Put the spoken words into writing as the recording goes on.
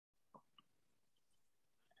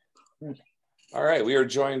All right, we are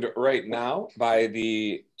joined right now by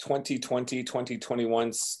the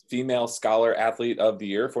 2020-2021 Female Scholar Athlete of the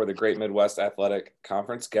Year for the Great Midwest Athletic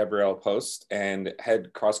Conference, Gabrielle Post, and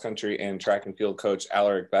head cross country and track and field coach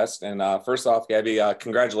Alaric Best. And first off, Gabby,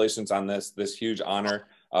 congratulations on this huge honor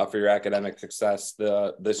for your academic success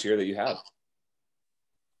this year that you have.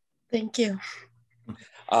 Thank you.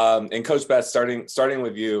 And Coach Best, starting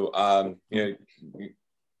with you,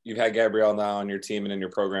 you've had Gabrielle now on your team and in your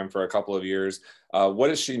program for a couple of years. What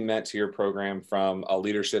has she meant to your program from a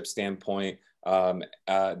leadership standpoint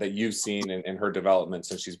that you've seen in her development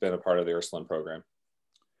since she's been a part of the Ursuline program?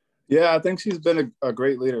 Yeah, I think she's been a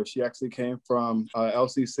great leader. She actually came from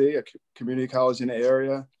LCC, a community college in the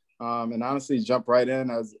area, and honestly jumped right in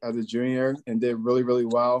as a junior and did really, really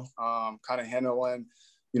well, kind of handling,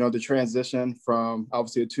 the transition from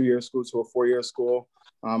obviously a 2-year school to a 4-year school.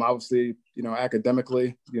 Obviously,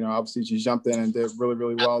 academically, obviously she jumped in and did really,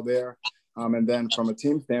 really well there. And then from a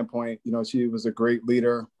team standpoint, she was a great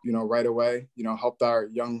leader, right away, helped our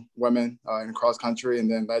young women in cross country, and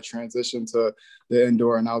then that transition to the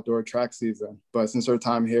indoor and outdoor track season. But since her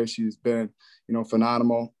time here, she's been,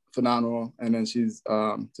 phenomenal. And then she's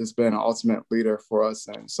just been an ultimate leader for us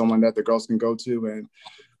and someone that the girls can go to and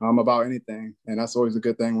about anything. And that's always a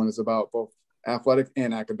good thing when it's about both athletic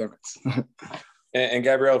and academics. And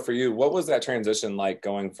Gabrielle, for you, what was that transition like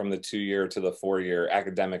going from the 2-year to the 4-year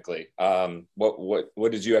academically?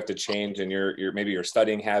 What did you have to change in your maybe your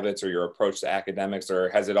studying habits or your approach to academics, or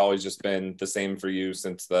has it always just been the same for you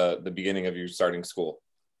since the beginning of you starting school?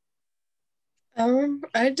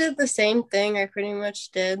 I did the same thing I pretty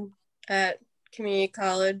much did at community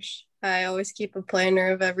college. I always keep a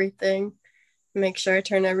planner of everything, make sure I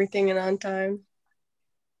turn everything in on time.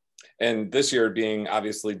 And this year being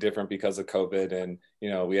obviously different because of COVID, and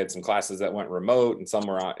we had some classes that went remote and some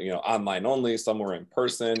were online only, some were in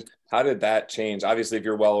person. How did that change? Obviously, if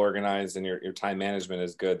you're well organized and your time management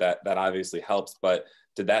is good, that obviously helps. But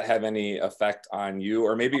did that have any effect on you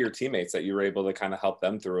or maybe your teammates that you were able to kind of help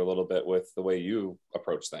them through a little bit with the way you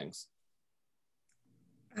approach things?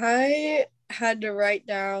 I had to write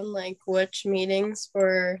down which meetings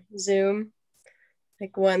for Zoom,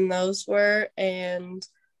 when those were, and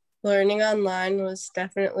learning online was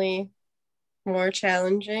definitely more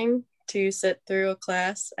challenging to sit through a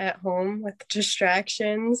class at home with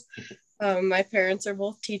distractions. My parents are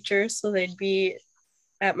both teachers, so they'd be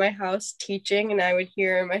at my house teaching and I would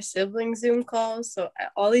hear my siblings' Zoom calls. So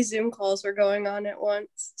all these Zoom calls were going on at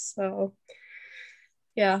once. So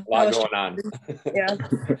yeah. A lot going on. Yeah.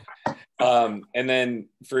 And then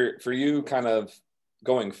for you kind of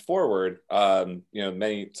going forward, some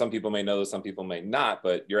people may know this, some people may not,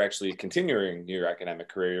 but you're actually continuing your academic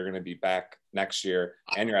career. You're going to be back next year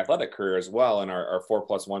and your athletic career as well in our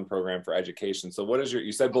 4+1 program for education. So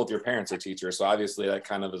you said both your parents are teachers. So obviously that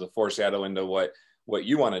kind of is a foreshadow into what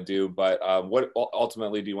you want to do, but what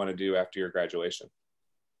ultimately do you want to do after your graduation?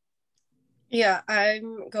 Yeah,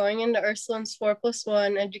 I'm going into Ursuline's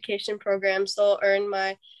 4+1 education program. So I'll earn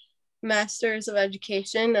my Master's of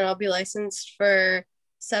Education and I'll be licensed for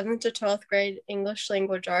 7th to 12th grade English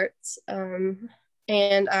language arts.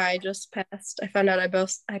 And I just passed. I found out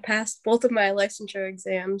I passed both of my licensure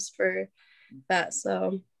exams for that.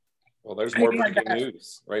 So well, there's more breaking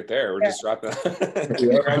news right there. We're just dropping.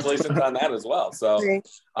 Congratulations on that as well. So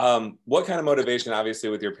what kind of motivation, obviously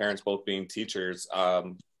with your parents both being teachers,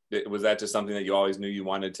 was that just something that you always knew you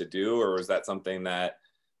wanted to do, or was that something that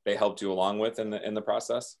they helped you along with in the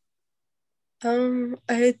process?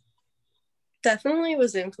 I definitely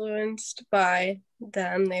was influenced by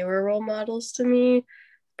them. They were role models to me,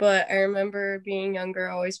 but I remember being younger,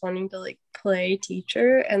 always wanting to play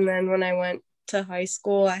teacher. And then when I went to high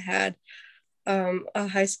school, I had a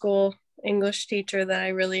high school English teacher that I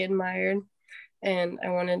really admired, and I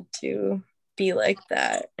wanted to be like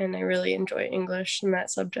that. And I really enjoy English and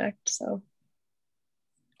that subject. So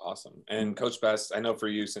awesome. And Coach Best, I know for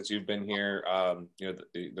you, since you've been here,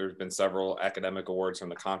 there's been several academic awards from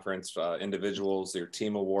the conference, individuals, your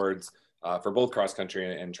team awards for both cross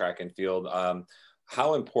country and track and field.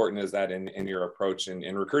 How important is that in your approach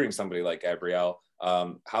in recruiting somebody like Gabrielle?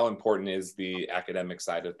 How important is the academic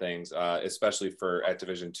side of things, especially at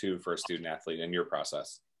Division II for a student athlete in your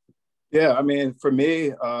process? Yeah, I mean, for me,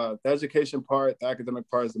 the education part, the academic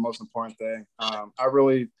part is the most important thing. I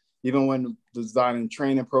really, even when designing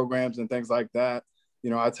training programs and things like that,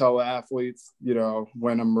 I tell athletes,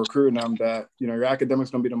 when I'm recruiting them that, your academics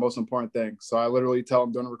is going to be the most important thing. So I literally tell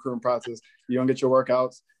them during the recruiting process, you don't get your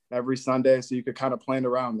workouts every Sunday, so you could kind of plan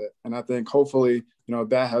around it. And I think hopefully,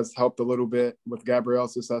 that has helped a little bit with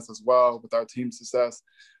Gabrielle's success as well, with our team success.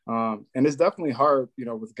 And it's definitely hard,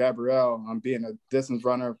 with Gabrielle, being a distance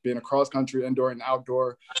runner, being a cross country, indoor and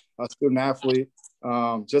outdoor student athlete,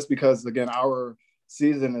 just because, again, our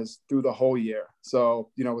season is through the whole year.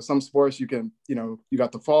 So, with some sports you can, you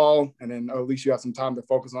got the fall, and then at least you have some time to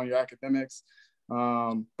focus on your academics.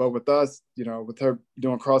 But with us, with her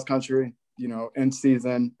doing cross country, in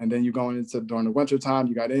season, and then you going into during the winter time,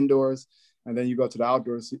 you got indoors, and then you go to the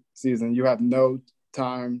outdoor season, you have no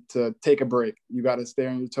time to take a break. You got to stay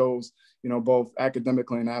on your toes, both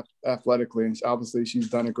academically and athletically. And obviously she's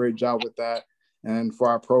done a great job with that. And for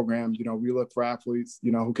our program, we look for athletes,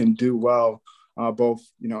 who can do well, both,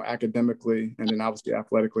 academically and then obviously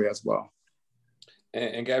athletically as well.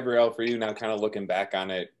 And Gabrielle, for you now, kind of looking back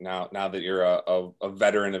on it now that you're a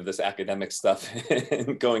veteran of this academic stuff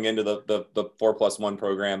and going into the 4+1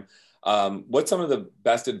 program, what's some of the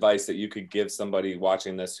best advice that you could give somebody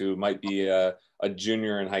watching this who might be a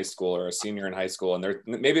junior in high school or a senior in high school, and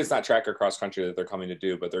maybe it's not track or cross country that they're coming to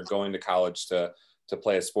do, but they're going to college to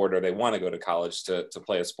play a sport, or they want to go to college to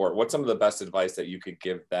play a sport? What's some of the best advice that you could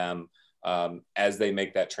give them as they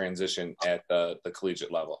make that transition at the collegiate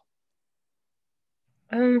level?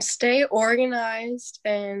 Stay organized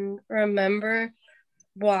and remember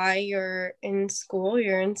why you're in school.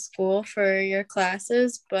 You're in school for your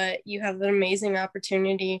classes, but you have an amazing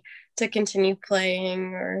opportunity to continue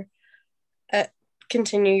playing or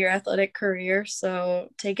continue your athletic career. So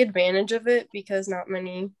take advantage of it, because not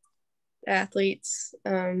many athletes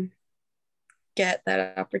get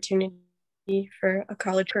that opportunity for a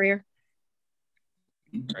college career.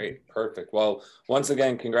 Great. Perfect. Well, once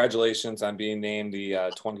again, congratulations on being named the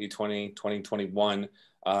 2020-2021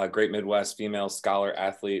 Great Midwest Female Scholar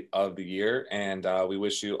Athlete of the Year. And we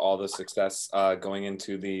wish you all the success going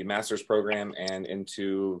into the master's program and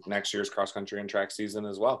into next year's cross country and track season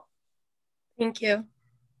as well. Thank you.